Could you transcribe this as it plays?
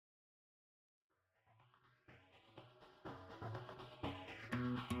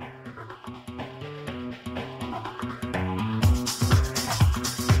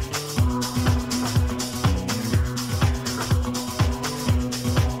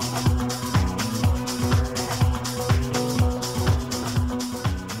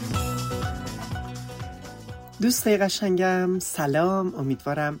دوستای قشنگم سلام،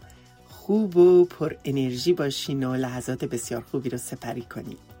 امیدوارم خوب و پر انرژی باشین و لحظات بسیار خوبی رو سپری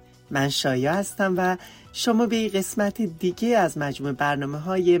کنین. من شایا هستم و شما به این قسمت دیگه از مجموع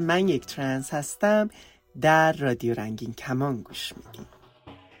برنامه‌های من یک ترنس هستم در رادیو رنگین کمان گوش میدین.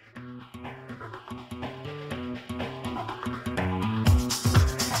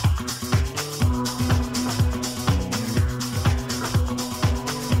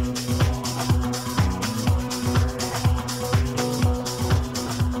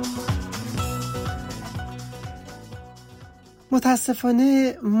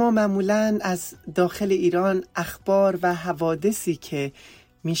 متاسفانه ما معمولاً از داخل ایران اخبار و حوادثی که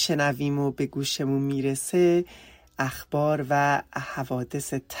میشنویم و به گوشمون میرسه اخبار و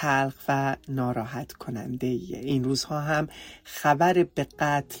حوادث تلخ و ناراحت کننده ایه. این روزها هم خبر به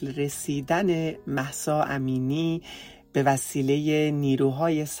قتل رسیدن مهسا امینی به وسیله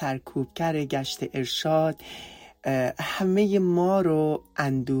نیروهای سرکوبگر گشت ارشاد همه ما رو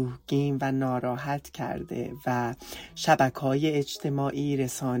اندوهگین و ناراحت کرده و شبکه‌های اجتماعی،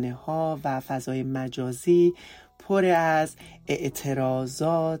 رسانه‌ها و فضای مجازی پر از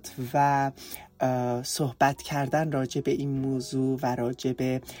اعتراضات و صحبت کردن راجع به این موضوع و راجع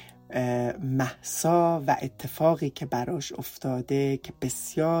به مهسا و اتفاقی که براش افتاده که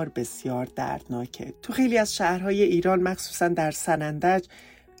بسیار بسیار دردناکه. تو خیلی از شهرهای ایران مخصوصا در سنندج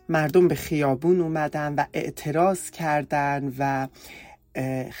مردم به خیابون اومدن و اعتراض کردن و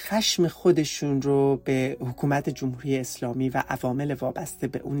خشم خودشون رو به حکومت جمهوری اسلامی و عوامل وابسته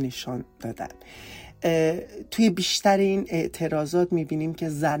به اون نشان دادن. توی بیشتر این اعتراضات میبینیم که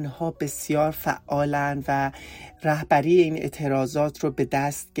زنها بسیار فعالن و رهبری این اعتراضات رو به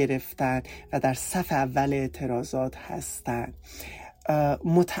دست گرفتن و در صف اول اعتراضات هستن.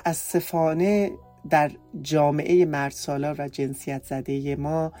 متاسفانه در جامعه مردسالار و جنسیت زده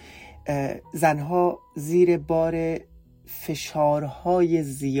ما زنها زیر بار فشارهای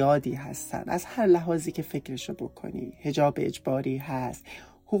زیادی هستن، از هر لحاظی که فکرشو بکنی. حجاب اجباری هست،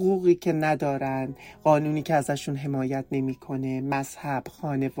 حقوقی که ندارن، قانونی که ازشون حمایت نمیکنه، مذهب،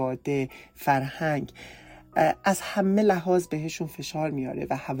 خانواده، فرهنگ، از همه لحاظ بهشون فشار میاره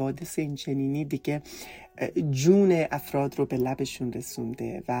و حوادث این چنینی دیگه جون افراد رو به لبشون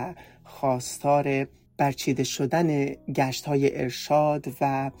رسونده و خواستار برچیده شدن گشت‌های ارشاد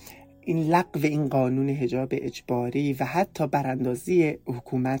و این لغو این قانون حجاب اجباری و حتی براندازی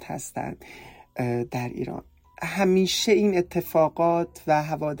حکومت هستند در ایران. همیشه این اتفاقات و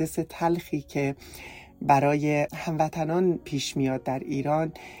حوادث تلخی که برای هموطنان پیش میاد در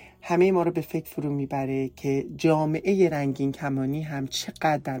ایران همه ما رو به فکر فرو میبره که جامعه رنگین کمانی هم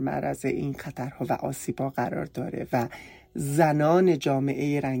چقدر در معرض این خطرها و آسیب‌ها قرار داره و زنان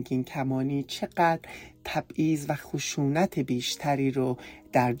جامعه رنگین کمانی چقدر تبعیض و خشونت بیشتری رو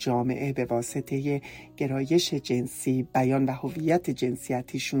در جامعه به واسطه گرایش جنسی، بیان و هویت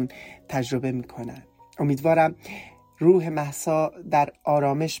جنسیتیشون تجربه میکنن. امیدوارم روح مهسا در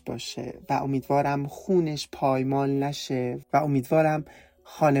آرامش باشه و امیدوارم خونش پایمال نشه و امیدوارم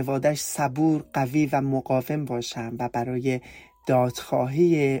خانواده‌اش صبور، قوی و مقاوم باشن و برای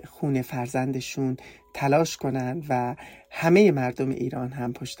دادخواهی خون فرزندشون تلاش کنن و همه مردم ایران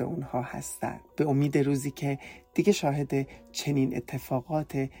هم پشت اونها هستن، به امید روزی که دیگه شاهد چنین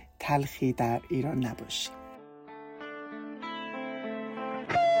اتفاقات تلخی در ایران نباشیم.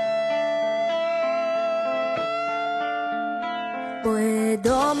 با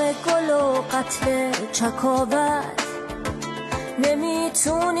اعدام گل و قتل چکاوت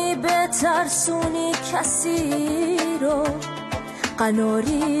نمیتونی بترسونی کسی رو،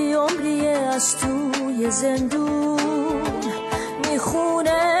 قناری عمریه از توی زندون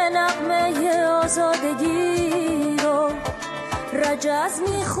میخونه نغمه آزادگی رو، رجز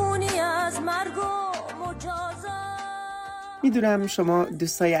میخونی از مرگ و مجازات. میدونم شما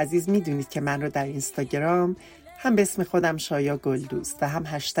دوستای عزیز میدونید که من رو در اینستاگرام هم به اسم خودم شایا گلدوست و هم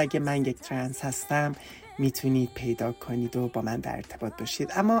هشتگ من یک ترنس هستم میتونید پیدا کنید و با من در ارتباط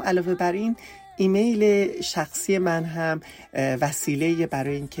باشید. اما علاوه بر این ایمیل شخصی من هم وسیله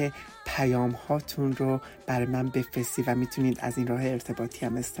برای اینکه پیام هاتون رو برای من بفرستید و میتونید از این راه ارتباطی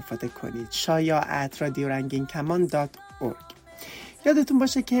هم استفاده کنید. shaya@radioranginkaman.org. یادتون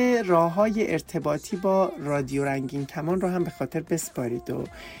باشه که راه‌های ارتباطی با رادیو رنگین کمان رو هم به خاطر بسپارید و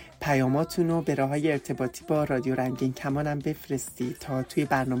پیاماتون رو به راه‌های ارتباطی با رادیو رنگین کمان هم بفرستید تا توی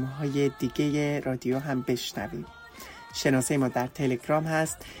برنامه‌های دیگه رادیو هم بشنوید. شناسه ما در تلگرام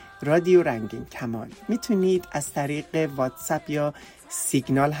هست رادیو رنگین کمان. میتونید از طریق واتساپ یا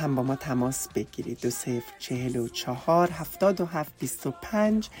سیگنال هم با ما تماس بگیرید. 2044 77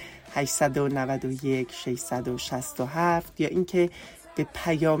 25 891 667 یا اینکه به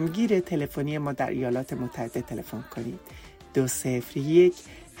پیامگیر تلفنی ما در ایالات متحده تلفن کنید.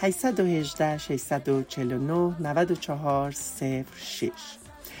 201-818-649-9406.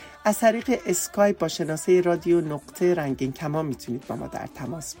 از طریق اسکایپ با شناسه رادیو نقطه رنگین کمان میتونید با ما در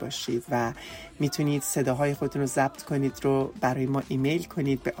تماس باشید و میتونید صداهای خودتون رو ضبط کنید رو برای ما ایمیل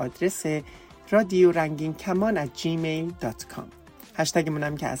کنید به آدرس رادیو رنگین کمان @gmail.com. هشتگمون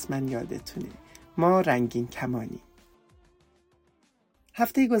هم که اصلا یادتونه، ما رنگین کمانی.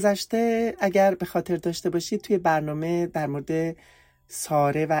 هفته گذشته اگر به خاطر داشته باشید توی برنامه در مورد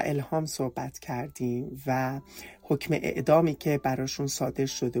ساره و الهام صحبت کردیم و حکم اعدامی که براشون صادر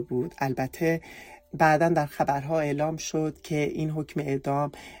شده بود. البته بعداً در خبرها اعلام شد که این حکم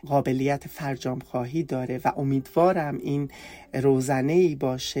اعدام قابلیت فرجام خواهی داره و امیدوارم این روزنه‌ای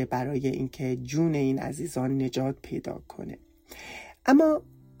باشه برای اینکه جون این عزیزان نجات پیدا کنه. اما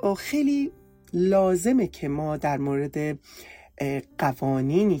خیلی لازمه که ما در مورد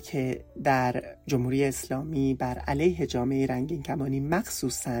قوانینی که در جمهوری اسلامی بر علیه جامعه رنگین کمانی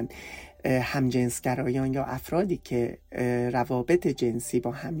مخصوصاً همجنسگرایان یا افرادی که روابط جنسی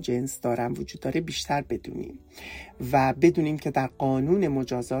با همجنس دارن وجود داره بیشتر بدونیم و بدونیم که در قانون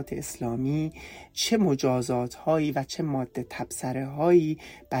مجازات اسلامی چه مجازات هایی و چه ماده تبصره هایی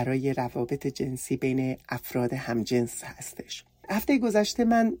برای روابط جنسی بین افراد همجنس هستش. هفته گذشته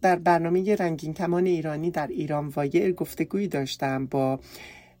من در برنامه رنگین کمان ایرانی در ایران وایر گفتگویی داشتم با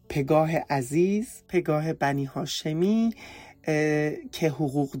پگاه عزیز، پگاه بنی هاشمی که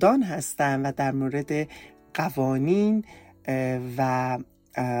حقوقدان هستن و در مورد قوانین و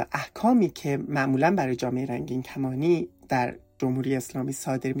احکامی که معمولا برای جامعه رنگین کمانی در جمهوری اسلامی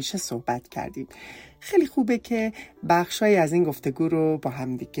صادر میشه صحبت کردیم. خیلی خوبه که بخشای از این گفتگو رو با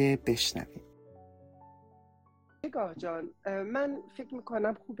همدیگه بشنویم. پگاه جان، من فکر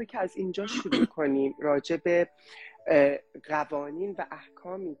میکنم خوبه که از اینجا شروع کنیم راجع به قوانین و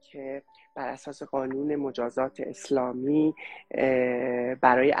احکامی که بر اساس قانون مجازات اسلامی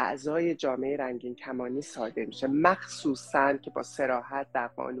برای اعضای جامعه رنگین کمانی صادر میشه، مخصوصاً که با صراحت در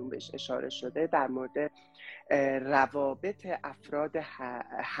قانون بهش اشاره شده در مورد روابط افراد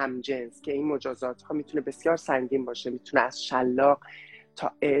همجنس که این مجازات ها میتونه بسیار سنگین باشه، میتونه از شلاق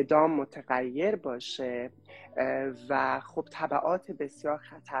تا اعدام متغیر باشه و خب تبعات بسیار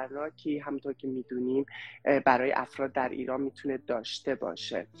خطرناکی همونطور که میدونیم برای افراد در ایران میتونه داشته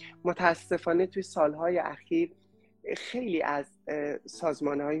باشه. متاسفانه توی سالهای اخیر خیلی از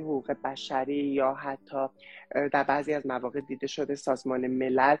سازمان‌های حقوق بشری یا حتی در بعضی از مواقع دیده شده سازمان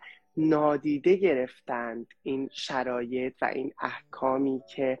ملل نادیده گرفتند این شرایط و این احکامی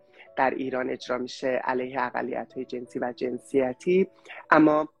که در ایران اجرا میشه علیه اقلیت‌های جنسی و جنسیتی.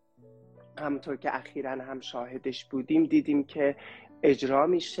 اما همونطور که اخیراً هم شاهدش بودیم دیدیم که اجرا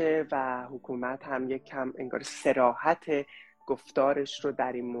میشه و حکومت هم یک کم انگار صراحت گفتارش رو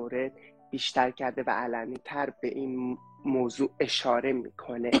در این مورد بیشتر کرده و علنی تر به این موضوع اشاره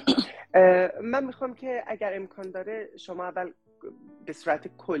میکنه. من میخوام که اگر امکان داره شما اول به صورت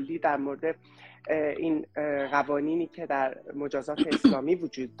کلی در مورد این قوانینی که در مجازات اسلامی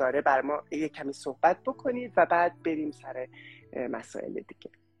وجود داره بر ما یک کمی صحبت بکنید و بعد بریم سر مسائل دیگه.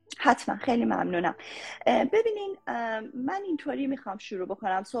 حتما، خیلی ممنونم. ببینین، من اینطوری میخوام شروع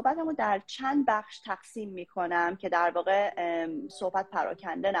بکنم صحبتمو در چند بخش تقسیم میکنم که در واقع صحبت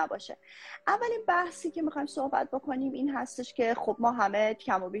پراکنده نباشه. اولین بحثی که میخوایم صحبت بکنیم این هستش که خب ما همه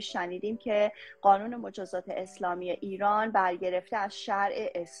کم و بیش شنیدیم که قانون مجازات اسلامی ایران برگرفته از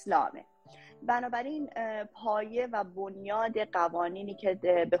شرع اسلامه. بنابراین پایه و بنیاد قوانینی که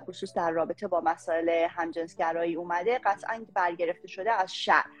به خصوص در رابطه با مسائل همجنسگرایی اومده قطعاً برگرفته شده از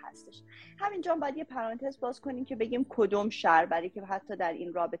شرع هستش. همینجا باید یه پرانتز باز کنیم که بگیم کدوم شرع، برای که حتی در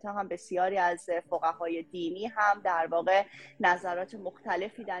این رابطه هم بسیاری از فقهای دینی هم در واقع نظرات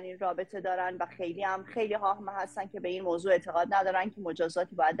مختلفی در این رابطه دارن و خیلی ها هم هستن که به این موضوع اعتقاد ندارن که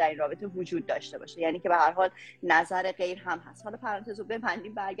مجازاتی باید در این رابطه وجود داشته باشه، یعنی که به هر حال نظر غیر هم هست. حالا پرانتز رو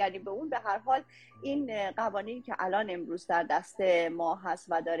ببندیم برگردیم به اون. به هر حال این قوانینی که الان امروز در دست ما هست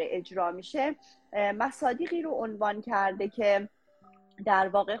و داره اجرا میشه مصادیقی رو عنوان کرده که در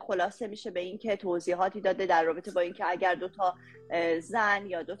واقع خلاصه میشه به این که توضیحاتی داده در رابطه با این که اگر دو تا زن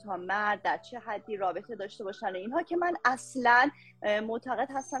یا دو تا مرد در چه حدی رابطه داشته باشن اینها، که من اصلا معتقد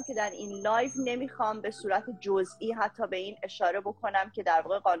هستم که در این لایو نمیخوام به صورت جزئی حتی به این اشاره بکنم که در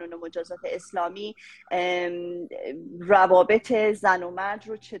واقع قانون مجازات اسلامی روابط زن و مرد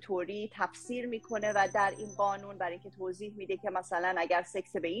رو چطوری تفسیر میکنه و در این قانون برای اینکه توضیح میده که مثلا اگر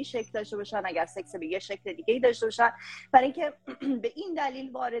سکس به این شکل داشته باشن، اگر سکس به یه شکل دیگه داشته باشن، برای اینکه به این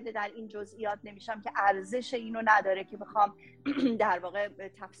دلیل وارد در این جزئیات نمیشم که ارزش اینو نداره که بخوام در واقع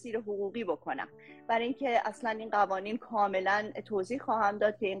تفسیر حقوقی بکنم، برای اینکه اصلا این قوانین کاملا توضیح خواهم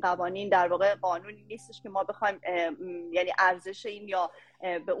داد که این قوانین در واقع قانونی نیستش که ما بخوایم یعنی ارزش این یا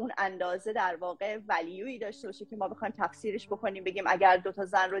به اون اندازه در واقع ولیویی داشته باشه که ما بخوایم تفسیرش بکنیم بگیم اگر 2 تا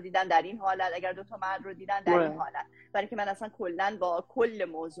زن رو دیدن در این حالت، اگر 2 تا مرد رو دیدن در این حالت، برای که من اصلا کلا با کل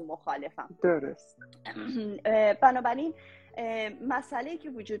موضوع مخالفم. درست. بنابراین مسئله‌ای که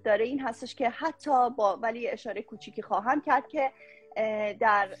وجود داره این هستش که حتی با ولی اشاره کوچیکی خواهم کرد که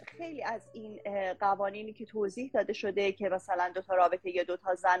در خیلی از این قوانینی که توضیح داده شده که مثلا 2 تا رابطه یا 2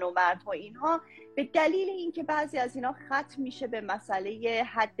 تا زن و مرد و اینها، به دلیل اینکه بعضی از اینا ختم میشه به مسئله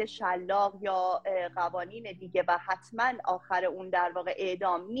حد شلاق یا قوانین دیگه و حتما آخر اون در واقع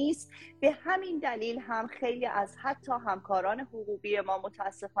اعدام نیست، به همین دلیل هم خیلی از حتی همکاران حقوقی ما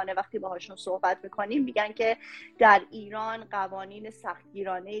متاسفانه وقتی باهاشون صحبت میکنیم میگن که در ایران قوانین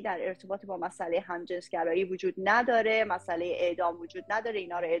سختگیرانه‌ای در ارتباط با مسئله همجنسگرایی وجود نداره، مسئله اعدام وجود نداره،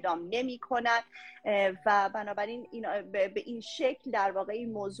 اینا رو اعدام نمی‌کنن و بنابراین به این شکل در واقع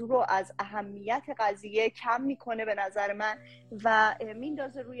این موضوع رو از اهمیت قضیه کم میکنه به نظر من و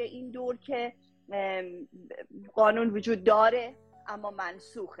میندازه روی این دور که قانون وجود داره اما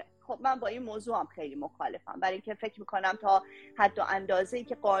منسوخه. خب من با این موضوع هم خیلی مخالفم، برای اینکه فکر میکنم تا حد و اندازه‌ای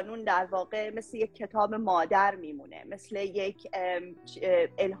که قانون در واقع مثل یک کتاب مادر میمونه، مثل یک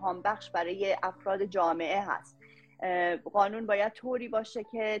الهام بخش برای افراد جامعه هست. قانون باید طوری باشه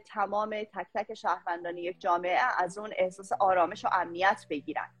که تمام تک تک شهروندان یک جامعه از اون احساس آرامش و امنیت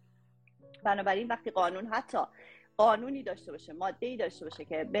بگیرن. بنابراین وقتی قانون حتی قانونی داشته باشه، ماده‌ای داشته باشه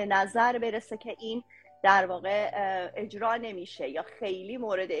که به نظر برسه که این در واقع اجرا نمیشه یا خیلی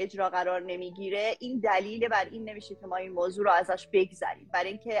مورد اجرا قرار نمیگیره، این دلیل بر این نمیشه که ما این موضوع رو ازش بگذریم، برای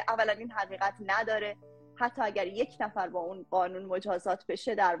اینکه اولا این حقیقت نداره. حتی اگر یک نفر با اون قانون مجازات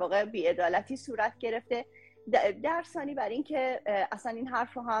بشه در واقع بی‌عدالتی صورت گرفته. در ثانی بر این که اصلا این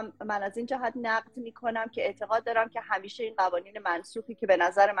حرف رو هم من از این جهت نقد میکنم که اعتقاد دارم که همیشه این قوانین منسوخی که به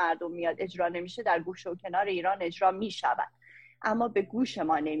نظر مردم میاد اجرا نمیشه در گوشه و کنار ایران اجرا میشود، اما به گوش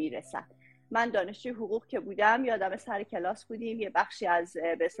ما نمیرسن. من دانشجوی حقوق که بودم یادم سر کلاس بودیم یه بخشی از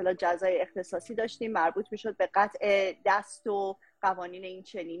به اصطلاح جزای اختصاصی داشتیم مربوط میشد به قطع دست و قوانین این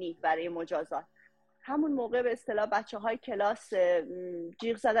چنینی برای مجازات. همون موقع به اصطلاح بچه‌های کلاس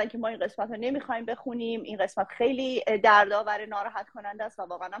جیغ زدن که ما این قسمت رو نمیخوایم بخونیم، این قسمت خیلی دردآور ناراحت کننده است و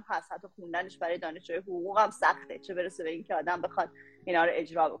واقعا هم هست، حتی خوندنش برای دانشجوی حقوق هم سخته، چه برسه به این که آدم بخواد اینا رو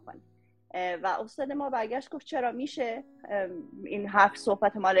اجرا بکنه. و استاد ما برگشت گفت چرا میشه، این حرف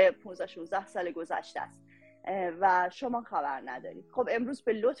صحبت مال 15-16 سال گذشته است و شما خبر ندارید. خب امروز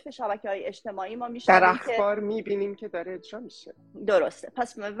به لطف شبکه‌های اجتماعی ما میشه در اخبار میبینیم که داره اجرا میشه. درسته.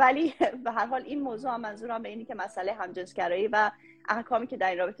 پس ولی به هر حال این موضوع هم منظورم به اینه که مسئله همجنسگرایی و احکامی که در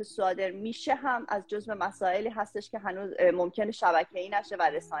این رابطه صادر میشه هم از جزو مسائلی هستش که هنوز ممکنه شبکه‌ای نشه و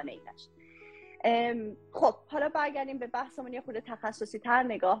رسانه‌ای نشه. خب حالا برگردیم به بحثمون، یه خورده تخصصی تر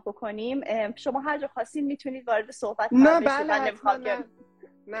نگاه بکنیم. شما هر جا خواستین میتونید وارد صحبت کنید. نه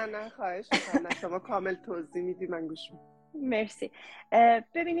بله نه خواهش می‌کنم. شما کامل توضیح میدی، من گوش میدم. مرسی.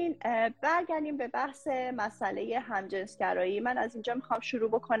 ببینین برگردیم به بحث مسئله همجنسگرایی. من از اینجا میخوام شروع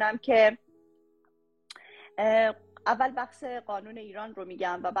بکنم که اول بحث قانون ایران رو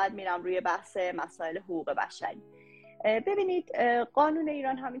میگم و بعد میرم روی بحث مسائل حقوق بشری. ببینید قانون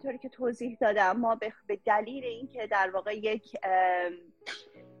ایران همینطوری که توضیح دادم، ما به دلیل اینکه در واقع یک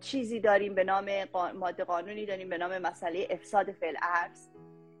چیزی داریم به نام ماده قانونی داریم به نام مسئله افساد فی‌الارض.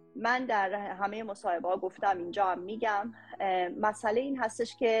 من در همه مصاحبه‌ها گفتم، اینجا هم میگم، مسئله این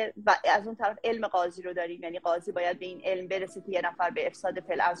هستش که و از اون طرف علم قاضی رو داریم، یعنی قاضی باید به این علم برسه که یه نفر به افساد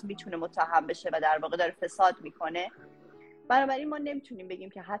فی‌الارض میتونه متهم بشه و در واقع داره فساد میکنه. بنابراین ما نمیتونیم بگیم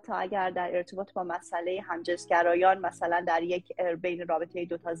که حتی اگر در ارتباط با مسئله همجنسگرایان مثلا در یک بین رابطه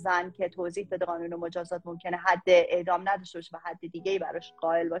 2 تا زن که توضیح داده قانون مجازات ممکنه حد اعدام نداشته باشه و حد دیگه‌ای براش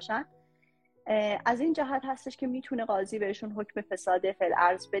قائل باشن، از این جهت هستش که میتونه قاضی بهشون حکم فساد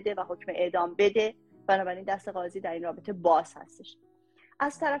فی‌الارض بده و حکم اعدام بده. بنابراین دست قاضی در این رابطه باز هستش.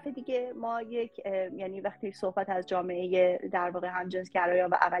 از طرف دیگه ما یعنی وقتی صحبت از جامعه در واقع همجنسگرایان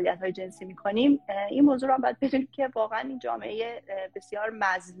و اقلیت‌های جنسی می‌کنیم، این موضوع رو هم باید بدونیم که واقعا این جامعه بسیار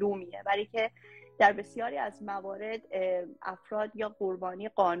مظلومیه، برای که در بسیاری از موارد افراد یا قربانی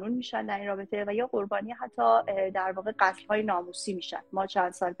قانون میشن در این رابطه و یا قربانی حتی در واقع قتل‌های ناموسی میشن. ما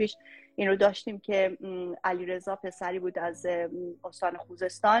چند سال پیش این رو داشتیم که علیرضا پسری بود از استان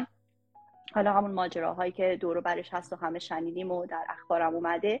خوزستان، حالا همون ماجراهایی که دور و برش هست و همه شنیدیم و در اخبارم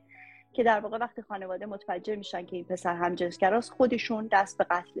اومده، که در واقع وقتی خانواده متوجه میشن که این پسر همجنسگراست خودشون دست به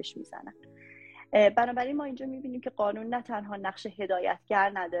قتلش میزنن. بنابراین ما اینجا میبینیم که قانون نه تنها نقش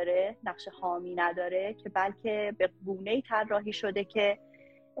هدایتگر نداره، نقش حامی نداره، که بلکه به گونه‌ای طراحی شده که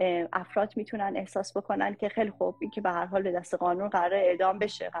افراد میتونن احساس بکنن که خیلی خوب، این که به هر حال به دست قانون قراره اعدام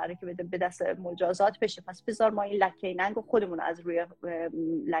بشه، قراره که به دست مجازات بشه، پس بذار ما این لکه ننگ رو خودمون از روی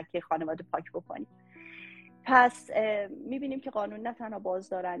لکه خانواده پاک بکنیم. پس میبینیم که قانون نه تنها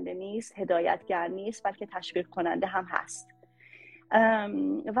بازدارنده نیست، هدایتگر نیست، بلکه تشویق کننده هم هست.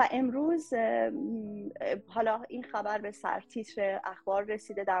 و امروز حالا این خبر به سرتیتر اخبار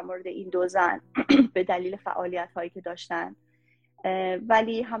رسیده در مورد این دو زن به دلیل فعالیت هایی که داشتن،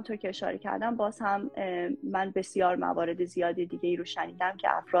 ولی همطور که اشاره کردم باز هم من بسیار موارد زیادی دیگه ای رو شنیدم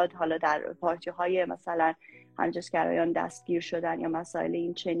که افراد حالا در پارتی های مثلا همجنسگرایان دستگیر شدن یا مسائل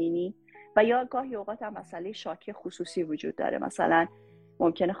این چنینی، و یا گاهی اوقات هم مسئله شاکی خصوصی وجود داره. مثلا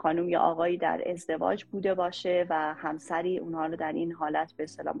ممکنه خانم یا آقایی در ازدواج بوده باشه و همسری اونها رو در این حالت به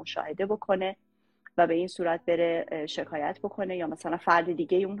اصطلاح مشاهده بکنه و به این صورت بره شکایت بکنه، یا مثلا فرد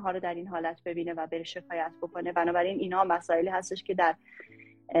دیگه اونها رو در این حالت ببینه و بره شکایت بکنه. بنابراین اینها مسائلی هستش که در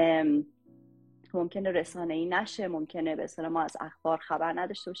ممکنه رسانه‌ای نشه، ممکنه به اصطلاح ما از اخبار خبر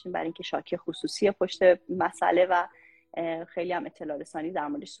نداشته باشیم، برای اینکه شاکی خصوصی پشت مسئله و خیلی هم اطلاع رسانی در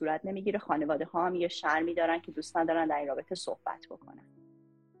موردش صورت نمیگیره. خانواده ها هم یه شرمی دارن که دوست ندارن در این رابطه صحبت بکنن.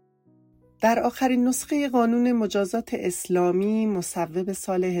 در آخرین نسخه قانون مجازات اسلامی مصوب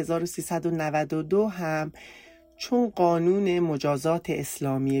سال 1392 هم چون قانون مجازات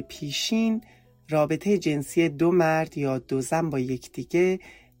اسلامی پیشین رابطه جنسی دو مرد یا دو زن با یکدیگه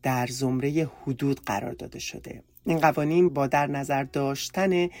در زمره حدود قرار داده شده. این قوانین با در نظر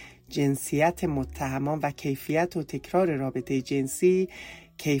داشتن جنسیت متهمان و کیفیت و تکرار رابطه جنسی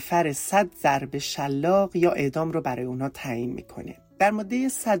کیفر 100 ضرب شلاق یا اعدام رو برای اونها تعیین میکنه. در ماده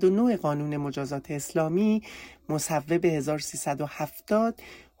 109 قانون مجازات اسلامی مصوب 1370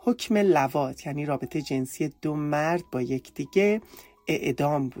 حکم لواط یعنی رابطه جنسی دو مرد با یکدیگه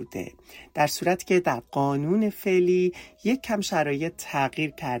اعدام بوده، در صورتی که در قانون فعلی یک کم شرایط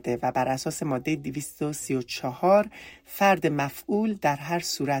تغییر کرده و بر اساس ماده 234 فرد مفعول در هر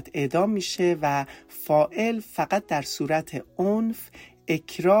صورت اعدام میشه و فاعل فقط در صورت عنف،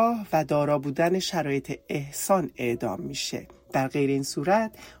 اکراه و دارا بودن شرایط احسان اعدام میشه. در غیر این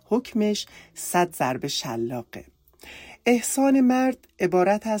صورت حکمش 100 ضرب شلاقه. احسان مرد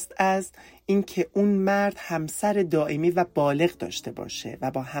عبارت است از اینکه اون مرد همسر دائمی و بالغ داشته باشه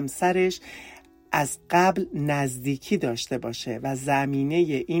و با همسرش از قبل نزدیکی داشته باشه و زمینه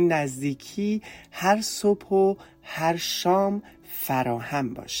این نزدیکی هر صبح و هر شام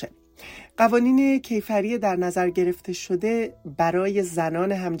فراهم باشه. قوانین کیفری در نظر گرفته شده برای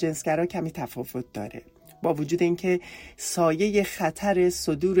زنان همجنسگرا کمی تفاوت داره. با وجود اینکه سایه خطر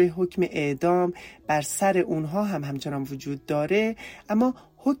صدور حکم اعدام بر سر اونها هم همچنان وجود داره، اما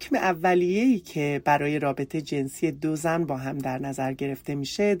حکم اولیه‌ای که برای رابطه جنسی دو زن با هم در نظر گرفته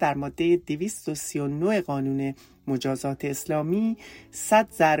میشه در ماده 239 قانون مجازات اسلامی 100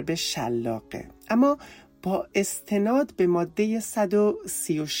 ضرب شلاقه. اما با استناد به ماده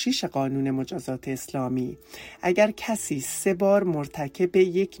 136 قانون مجازات اسلامی اگر کسی 3 بار مرتکب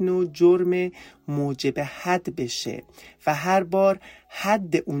یک نوع جرم موجب حد بشه و هر بار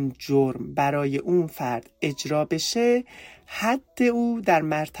حد اون جرم برای اون فرد اجرا بشه، حد او در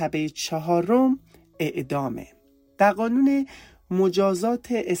مرتبه 4 اعدامه. در قانون مجازات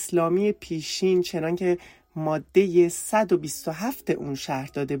اسلامی پیشین چنان که ماده 127 اون شرح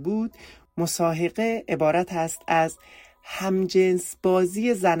داده بود، مساهقه عبارت است از همجنس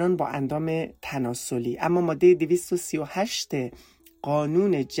بازی زنان با اندام تناسلی، اما ماده 238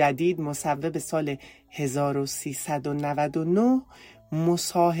 قانون جدید مصوب سال 1399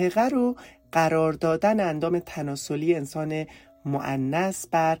 مساهقه رو قرار دادن اندام تناسلی انسان مؤنث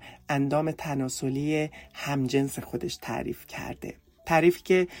بر اندام تناسلی همجنس خودش تعریف کرده. تعریفی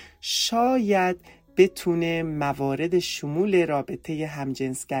که شاید بتونه موارد شمول رابطه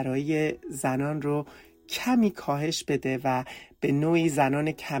همجنسگرایی زنان رو کمی کاهش بده و به نوعی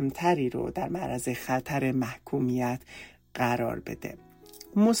زنان کمتری رو در معرض خطر محکومیت قرار بده.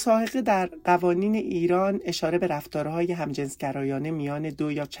 مساهقه در قوانین ایران اشاره به رفتارهای همجنسگرایانه میان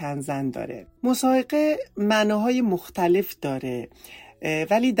 2 یا چند زن داره. مساهقه معناهای مختلف داره،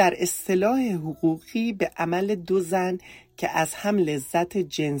 ولی در اصطلاح حقوقی به عمل 2 زن که از هم لذت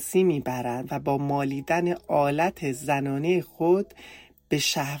جنسی میبرند و با مالیدن آلت زنانه خود به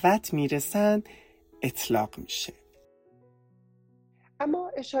شهوت میرسند اطلاق میشه.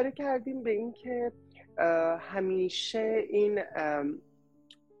 اما اشاره کردیم به این که همیشه این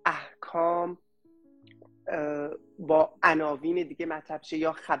احکام با عناوین دیگه مطرح شه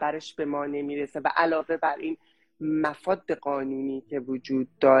یا خبرش به ما نمیرسه و علاوه بر این مفاد قانونی که وجود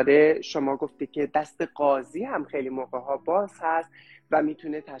داره، شما گفتی که دست قاضی هم خیلی موقع‌ها باز هست و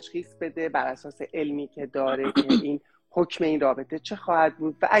میتونه تشخیص بده بر اساس علمی که داره که این حکم این رابطه چه خواهد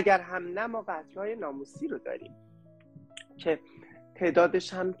بود. و اگر هم نه، ما قتل‌های ناموسی رو داریم که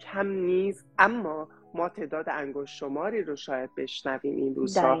تعدادش هم کم نیست، اما ما تعداد انگشت شماری رو شاید بشنویم این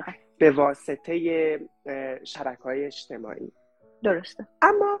روزها به واسطه شبکه‌های اجتماعی. درسته.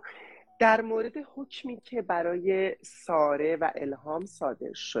 اما در مورد حکمی که برای ساره و الهام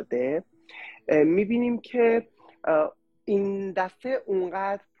صادر شده، میبینیم که این دفعه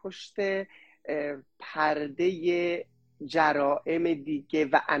اونقدر پشت پرده جرائم دیگه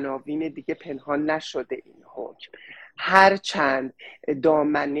و عناوین دیگه پنهان نشده این حکم. هرچند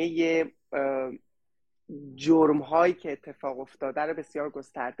دامنه جرم هایی که اتفاق افتاده رو بسیار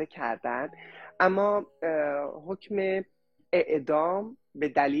گسترده کردن، اما حکم اعدام به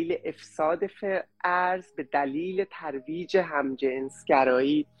دلیل افساد ارض، به دلیل ترویج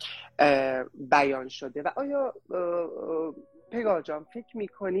همجنسگرایی بیان شده. و آیا پگاه جان فکر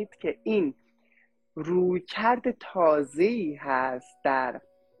میکنید که این رویکرد تازه‌ای هست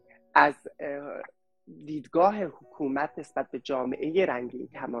از دیدگاه حکومت نسبت به جامعه رنگین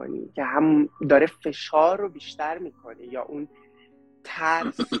کمانی که هم داره فشار رو بیشتر میکنه، یا اون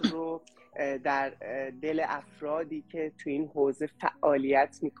ترس رو در دل افرادی که تو این حوزه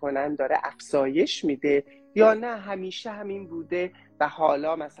فعالیت میکنن داره افزایش میده، یا نه همیشه همین بوده و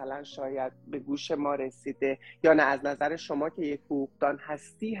حالا مثلا شاید به گوش ما رسیده؟ یا نه از نظر شما که یک حقوقدان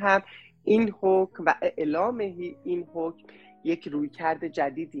هستی هم این حکم و اعلام این حکم یک رویکرد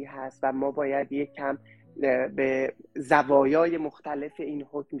جدیدی هست و ما باید یک کم به زوایای مختلف این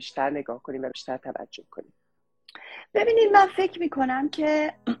حکم بیشتر نگاه کنیم و بیشتر توجه کنیم؟ ببینید، من فکر میکنم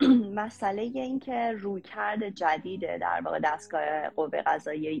که مسئله این که رویکرد جدید در واقع دستگاه قوه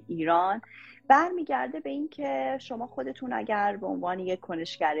قضاییه ایران برمیگرده به این که شما خودتون اگر به عنوان یک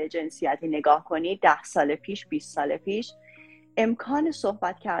کنشگر جنسیتی نگاه کنید 10 سال پیش، 20 سال پیش، امکان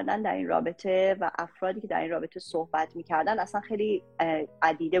صحبت کردن در این رابطه و افرادی که در این رابطه صحبت میکردن اصلا خیلی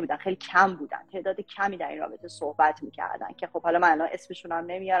عدیده بودن، خیلی کم بودن، تعداد کمی در این رابطه صحبت میکردن که خب حالا من الان اسمشون هم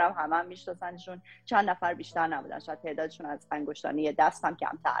نمیارم، همه هم میشناسنشون، چند نفر بیشتر نبودن، شاید تعدادشون از انگشتانی دست هم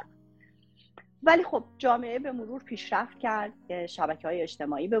کمتر بود. ولی خب جامعه به مرور پیشرفت کرد، شبکه‌های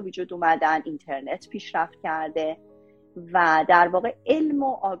اجتماعی به وجود اومدن، اینترنت پیشرفت کرده و در واقع علم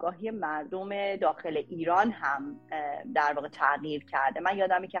و آگاهی مردم داخل ایران هم در واقع تغییر کرده. من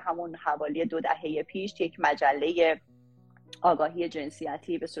یادمه که همون حوالی 2 دهه پیش یک مجله آگاهی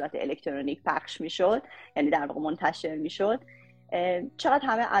جنسیتی به صورت الکترونیک پخش میشد، یعنی در واقع منتشر میشد. چقدر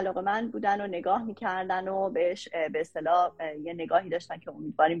همه علاقه‌مند بودن و نگاه میکردن و بهش به اصطلاح یه نگاهی داشتن که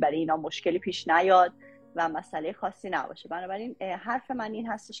امیدواریم برای اینا مشکلی پیش نیاد و مسئله خاصی نباشه. بنابراین حرف من این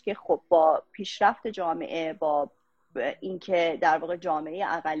هستش که خب با پیشرفت جامعه، با اینکه در واقع جامعه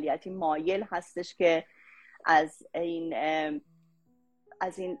اقلیتی مایل هستش که از این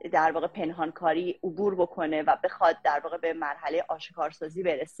در واقع پنهانکاری عبور بکنه و بخواد در واقع به مرحله آشکارسازی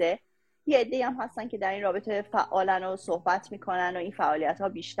برسه، یه عده‌ای هم هستن که در این رابطه فعالن و صحبت میکنن و این فعالیت ها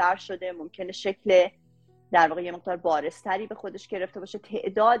بیشتر شده، ممکنه شکل در واقع یه مقدار بارزتری به خودش گرفته باشه،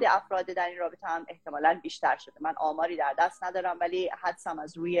 تعداد افراد در این رابطه هم احتمالاً بیشتر شده. من آماری در دست ندارم ولی حدسم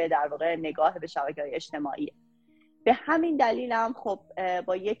از روی در واقع نگاه به شبکه‌های اجتماعی. به همین دلیل هم خب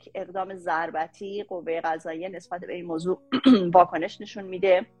با یک اقدام ضربتی قوه قضاییه نسبت به این موضوع واکنش نشون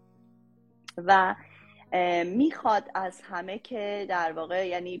میده و میخواد از همه که در واقع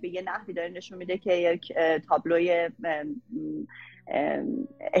یعنی به یه نحوی داره نشون میده که یک تابلوی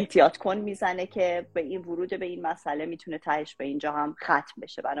احتیاط کن میزنه که به این ورود به این مسئله میتونه تهش به اینجا هم ختم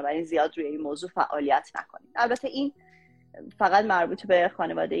بشه، بنابراین زیاد روی این موضوع فعالیت نکنید. البته این فقط مربوط به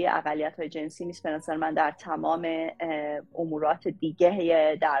خانواده اقلیت‌های جنسی نیست، به نظر من در تمام امورات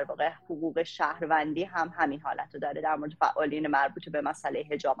دیگه در واقع حقوق شهروندی هم همین حالت رو داره. در مورد فعالین مربوط به مسئله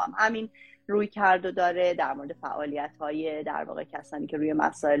حجاب هم همین روی کرده داره، در مورد فعالیت‌های در واقع کسانی که روی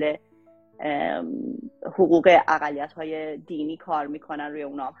مسائل حقوق اقلیت‌های دینی کار میکنن روی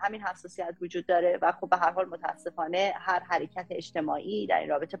اونها هم همین حساسیت وجود داره و خب به هر حال متاسفانه هر حرکت اجتماعی در این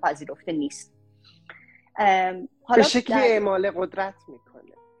رابطه پذیرفته نیست. به شکلی اعمال قدرت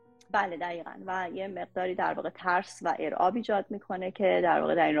میکنه. بله دقیقاً، و یه مقداری در واقع ترس و ارعاب ایجاد میکنه که در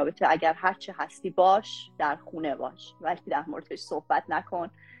واقع در این رابطه اگر هرچی هستی باش، در خونه باش، ولی در موردش صحبت نکن،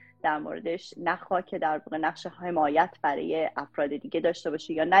 در موردش نخواه که در واقع نقش حمایت برای افراد دیگه داشته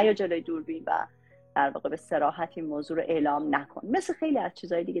باشی یا نه یا جلوی دوربین و در واقع به صراحت این موضوع رو اعلام نکن. مثل خیلی از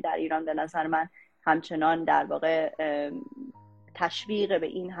چیزهای دیگه در ایران به نظر من همچنان در واقع تشویق به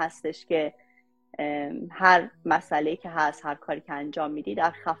این هستش که هر مسئله که هست، هر کاری که انجام میدی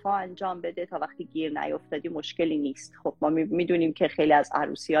در خفا انجام بده تا وقتی گیر نیفتادی مشکلی نیست. خب ما میدونیم که خیلی از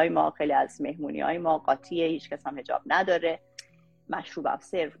عروسی های ما، خیلی از مهمونی های ما قاطیه، هیچ کس هم حجاب نداره، مشروب هم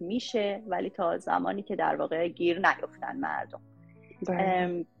سرو میشه، ولی تا زمانی که در واقع گیر نیفتن مردم.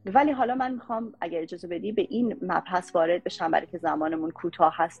 ولی حالا من میخوام اگه اجازه بدی به این مبحث وارد بشم، برای که زمانمون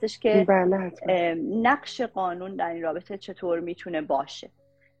کوتاه هستش، که نقش قانون در این رابطه چطور میتونه باشه.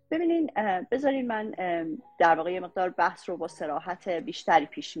 ببینین، بذارین من در واقع یه مقدار بحث رو با صراحت بیشتری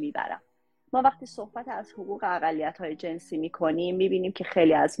پیش میبرم. ما وقتی صحبت از حقوق اقلیت‌های جنسی میکنیم میبینیم که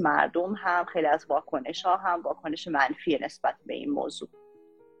خیلی از مردم هم، خیلی از واکنش‌ها هم واکنش منفی نسبت به این موضوع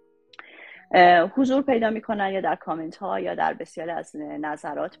حضور پیدا میکنن، یا در کامنت ها یا در بسیاری از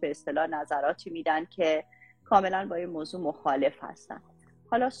نظرات، به اصطلاح نظراتی میدن که کاملا با این موضوع مخالف هستن.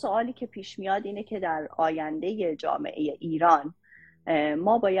 حالا سوالی که پیش میاد اینه که در آینده جامعه ایران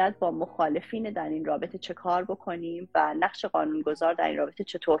ما باید با مخالفین در این رابطه چه کار بکنیم و نقش قانونگذار در این رابطه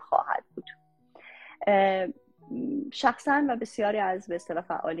چطور خواهد بود. شخصا و بسیاری از به اصطلاح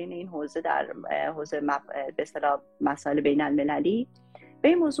فعالین این حوزه در حوزه به اصطلاح مسائل بین المللی به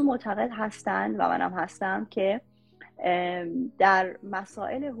این موضوع معتقد هستند و منم هستم که در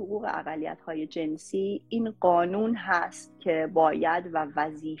مسائل حقوق اقلیت‌های جنسی این قانون هست که باید و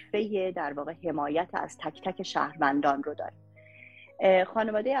وظیفه در واقع حمایت از تک تک شهروندان رو داره.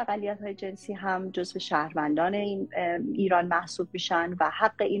 خانواده اقلیت‌های جنسی هم جزو شهروندان ایران محسوب میشن و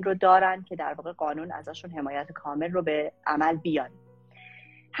حق این رو دارن که در واقع قانون ازشون حمایت کامل رو به عمل بیاره.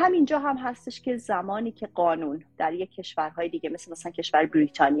 همینجا هم هستش که زمانی که قانون در یک کشورهای دیگه مثلا کشور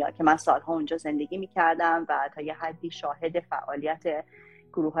بریتانیا که من سالها اونجا زندگی میکردم و تا یه حدی شاهد فعالیت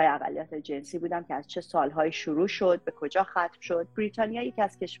گروه‌های اقلیت جنسی بودم که از چه سالهای شروع شد به کجا ختم شد. بریتانیا یکی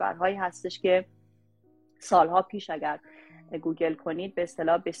از کشورهایی هستش که سالها پیش اگر گوگل کنید به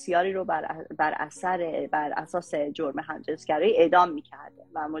اصطلاح بسیاری رو بر اساس جرم همجنسگرایی اعدام میکرده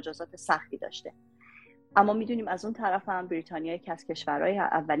و مجازات سختی داشته. اما میدونیم از اون طرف هم بریتانیا یکی از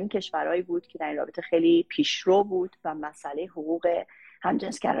اولین کشورهایی بود که در این رابطه خیلی پیشرو بود و مسئله حقوق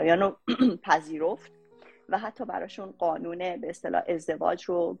همجنسگرایان رو پذیرفت و حتی براشون قانون به اصطلاح ازدواج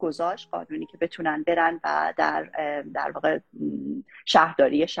رو گذاشت، قانونی که بتونن برن و در واقع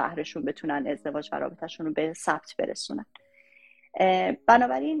شهرداری شهرشون بتونن ازدواج و رابطهشون رو به ثبت برسونن.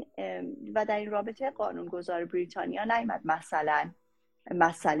 بنابراین و در این رابطه قانونگذار بریتانیا نیامد مثلا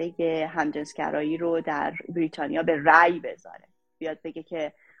مسئله همجنسگرایی رو در بریتانیا به رأی بذاره، بیاد بگه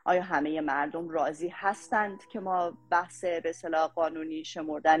که آیا همه مردم راضی هستند که ما بحث به اصطلاح قانونی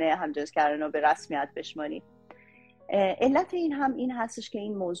شمردن همجنسگرایان رو به رسمیت بشماریم. علت این هم این هستش که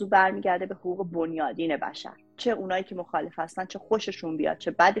این موضوع برمیگرده به حقوق بنیادین بشر، چه اونایی که مخالف هستن، چه خوششون بیاد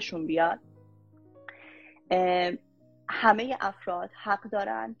چه بدشون بیاد، همه افراد حق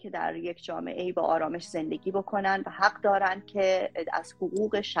دارن که در یک جامعه با آرامش زندگی بکنن و حق دارن که از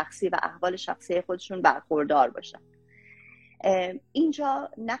حقوق شخصی و احوال شخصی خودشون برخوردار باشن. اینجا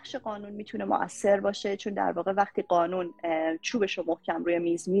نقش قانون میتونه مؤثر باشه، چون در واقع وقتی قانون چوبش رو محکم روی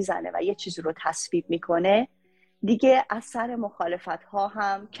میز میزنه و یه چیزی رو تصویب میکنه، دیگه اثر مخالفت ها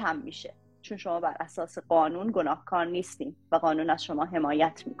هم کم میشه، چون شما بر اساس قانون گناهکار نیستین و قانون از شما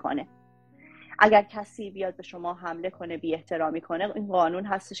حمایت میکنه. اگر کسی بیاد به شما حمله کنه، بی احترامی کنه، این قانون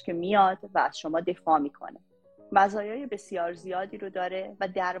هستش که میاد و از شما دفاع میکنه. مزایای بسیار زیادی رو داره و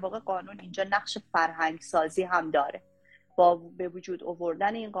در واقع قانون اینجا نقش فرهنگ سازی هم داره. با به وجود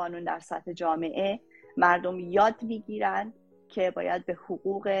آوردن این قانون در سطح جامعه، مردم یاد میگیرن که باید به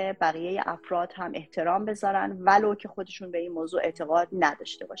حقوق بقیه افراد هم احترام بذارن ولو که خودشون به این موضوع اعتقاد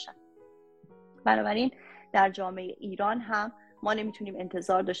نداشته باشن. بنابراین در جامعه ایران هم ما نمیتونیم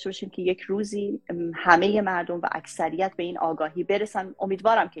انتظار داشته باشیم که یک روزی همه مردم و اکثریت به این آگاهی برسن.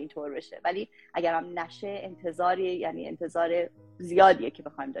 امیدوارم که اینطور بشه، ولی اگر هم نشه انتظار زیادیه که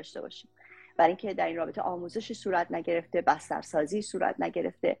بخوایم داشته باشیم، برای اینکه در این رابطه آموزشی صورت نگرفته، بسترسازی صورت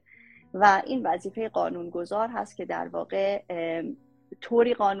نگرفته و این وظیفه قانونگذار هست که در واقع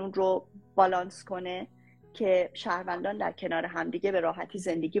طوری قانون رو بالانس کنه که شهروندان در کنار همدیگه به راحتی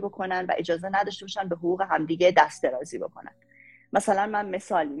زندگی بکنن و اجازه نداشته باشن به حقوق همدیگه دست درازی بکنن. مثلا من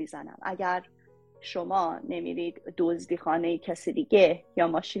مثال میزنم، اگر شما نمیرید دزدی خانه کسی دیگه یا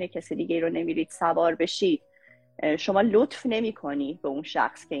ماشین کسی دیگه رو نمیرید سوار بشید، شما لطف نمی کنی به اون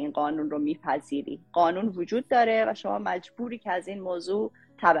شخص که این قانون رو میپذیری. قانون وجود داره و شما مجبوری که از این موضوع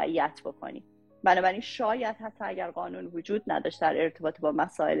تبعیت بکنی. بنابراین شاید حتی اگر قانون وجود نداشت در ارتباط با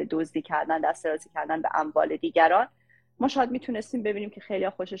مسائل دزدی کردن، دست درازی کردن به اموال دیگران، ما شاید میتونستیم ببینیم که خیلی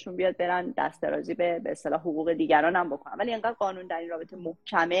خودشون بیاد برن دست درازی به اصطلاح حقوق دیگران هم بکنن. ولی انقدر قانون در این رابطه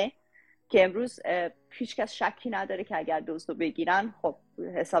محکمه که امروز هیچ کس شکی نداره که اگر دزدو بگیرن، خب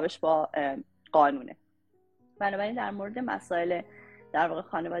حسابش با قانونه. بنابراین در مورد مسائل در واقع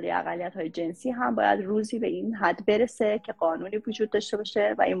خانواده اقلیت‌های جنسی هم باید روزی به این حد برسه که قانونی وجود داشته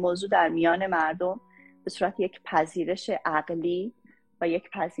باشه و این موضوع در میان مردم به صورت یک پذیرش عقلی و یک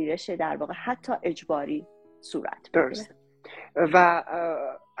پذیرش در واقع حتی اجباری صورت بگیره. و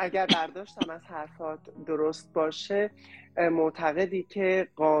اگر برداشتم از حرفات درست باشه، معتقدی که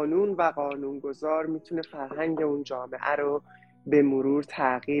قانون و قانونگذار میتونه فرهنگ اون جامعه رو به مرور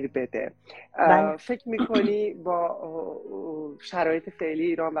تغییر بده. فکر میکنی با شرایط فعلی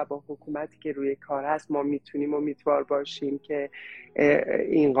ایران و با حکومتی که روی کار هست ما میتونیم امیدوار باشیم که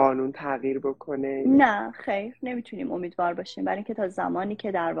این قانون تغییر بکنه؟ نه خیر، نمیتونیم امیدوار باشیم، برای اینکه تا زمانی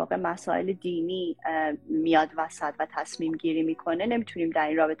که در واقع مسائل دینی میاد وسط و تصمیم گیری میکنه نمیتونیم در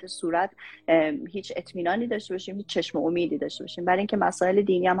این رابطه صورت هیچ اطمینانی داشته باشیم، هیچ چشم امیدی داشته باشیم، برای اینکه مسائل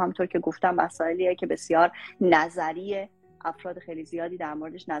دینی هم همونطور که گفتم مسائلیه که بسیار نظریه، افراد خیلی زیادی در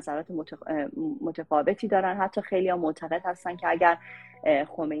موردش نظرات متفاوتی دارن. حتی خیلی ها معتقد هستن که اگر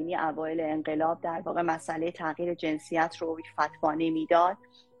خمینی اوایل انقلاب در واقع مسئله تغییر جنسیت رو فتوا نمیداد،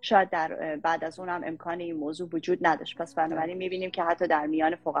 شاید در بعد از اون هم امکان این موضوع وجود نداشت. پس بنابراین میبینیم که حتی در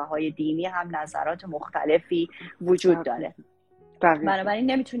میان فقهای دینی هم نظرات مختلفی وجود داره.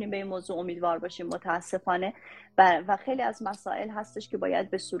 بنابراین نمیتونیم به این موضوع امیدوار باشیم متاسفانه، و خیلی از مسائل هستش که باید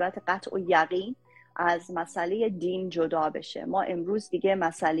به صورت قطع و یقین از مسئله دین جدا بشه. ما امروز دیگه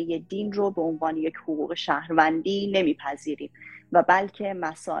مسئله دین رو به عنوان یک حقوق شهروندی نمیپذیریم و بلکه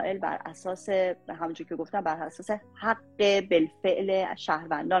مسائل بر اساس همونجور که گفتم بر اساس حق بالفعل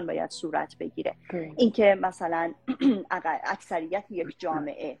شهروندان باید صورت بگیره. اینکه مثلا اکثریت یک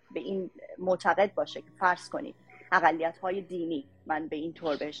جامعه به این معتقد باشه که فرض کنید اقلیت‌های دینی، من به این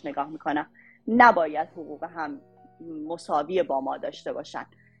طور بهش نگاه میکنم، نباید حقوق هم مساوی با ما داشته باشن،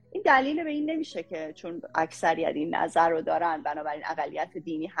 این دلیل به این نمیشه که چون اکثریت این نظر رو دارن بنابراین اقلیت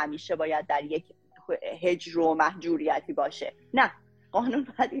دینی همیشه باید در یک هجر و محجوریتی باشه. نه، قانون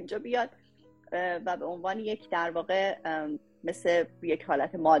باید اینجا بیاد و به عنوان یک در واقع مثل یک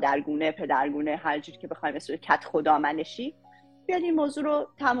حالت مادرگونه، پدرگونه، هر جوری که بخوایم مثل کت خدا منشی بیاد این موضوع رو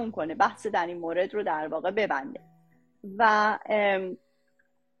تموم کنه، بحث در این مورد رو در واقع ببنده. و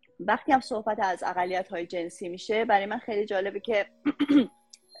وقتی هم صحبت از اقلیت‌های جنسی میشه برای من خیلی جالبه که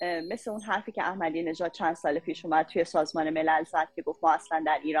مثل اون حرفی که احمدی نژاد چند سال پیش اومد توی سازمان ملل زد که گفت ما اصلا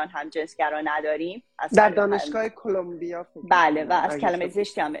در ایران هم جنسگرا نداریم، در دانشگاه کلمبیا. بله، و از کلمه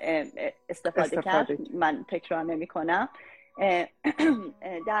زشتی هم استفاده کرد، من تکرار نمی کنم.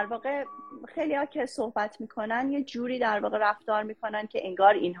 در واقع خیلی ها که صحبت میکنن یه جوری در واقع رفتار میکنن که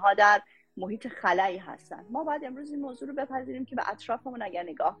انگار اینها در محیط خلایی هستن. ما باید امروز این موضوع رو بپذیریم که به اطرافمون اگر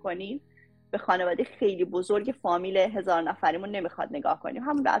نگاه کنیم، به خانواده خیلی بزرگ فامیل 1000 نفریمون نمیخواد نگاه کنیم،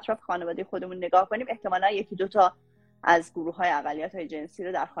 همون به اطراف خانواده خودمون نگاه کنیم، احتمالا یکی دو تا از گروه‌های اقلیت‌های جنسی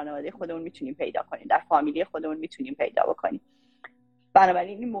رو در خانواده خودمون میتونیم پیدا کنیم، در فامیلی خودمون میتونیم پیدا بکنیم.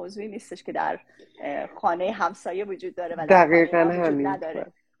 بنابراین این موضوعی نیستش که در خانه همسایه وجود داره و در خانه وجود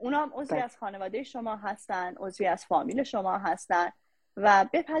نداره. اونا هم عضوی از خانواده شما هستن، عضوی از فامیل شما هستن و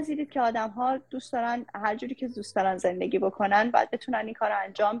بپذیرید که آدم‌ها دوست دارن هر جوری که دوست دارن زندگی بکنن، باید بتونن این کارو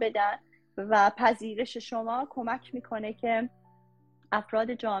انجام بدن و پذیرش شما کمک میکنه که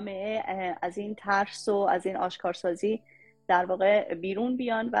افراد جامعه از این ترس و از این آشکارسازی در واقع بیرون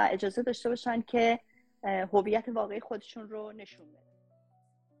بیان و اجازه داشته باشن که هویت واقعی خودشون رو نشون بدن.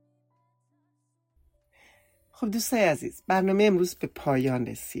 خب دوستای عزیز، برنامه امروز به پایان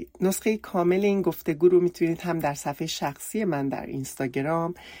رسید. نسخه کامل این گفتگو رو میتونید هم در صفحه شخصی من در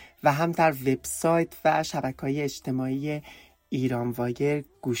اینستاگرام و هم در وبسایت و شبکه‌های اجتماعی ایران وایر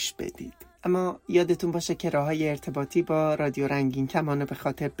گوش بدید. اما یادتون باشه که راه‌های ارتباطی با رادیو رنگین کمان رو به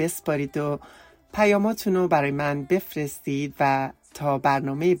خاطر بسپارید و پیاماتون رو برای من بفرستید و تا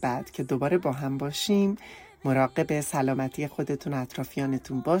برنامه بعد که دوباره با هم باشیم مراقب سلامتی خودتون و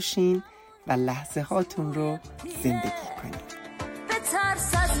اطرافیانتون باشین و لحظه هاتون رو زندگی کنید.